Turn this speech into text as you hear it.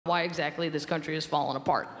why exactly this country has fallen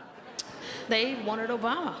apart. They wanted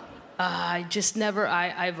Obama. I just never,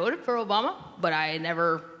 I voted for Obama, but I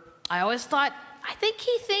always thought, I think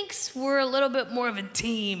he thinks we're a little bit more of a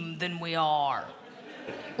team than we are.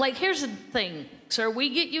 Like, here's the thing, sir, we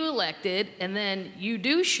get you elected, and then you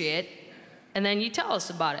do shit, and then you tell us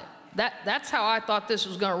about it. That's how I thought this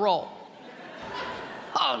was gonna roll.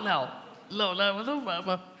 Oh, no. No, not with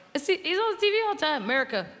Obama. He's on TV all the time.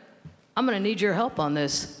 America, I'm gonna need your help on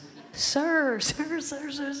this. Sir,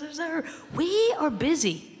 we are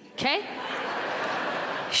busy, okay?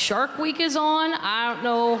 Shark Week is on. I don't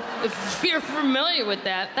know if you're familiar with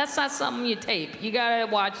that. That's not something you tape. You gotta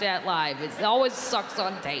watch that live. It always sucks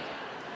on tape.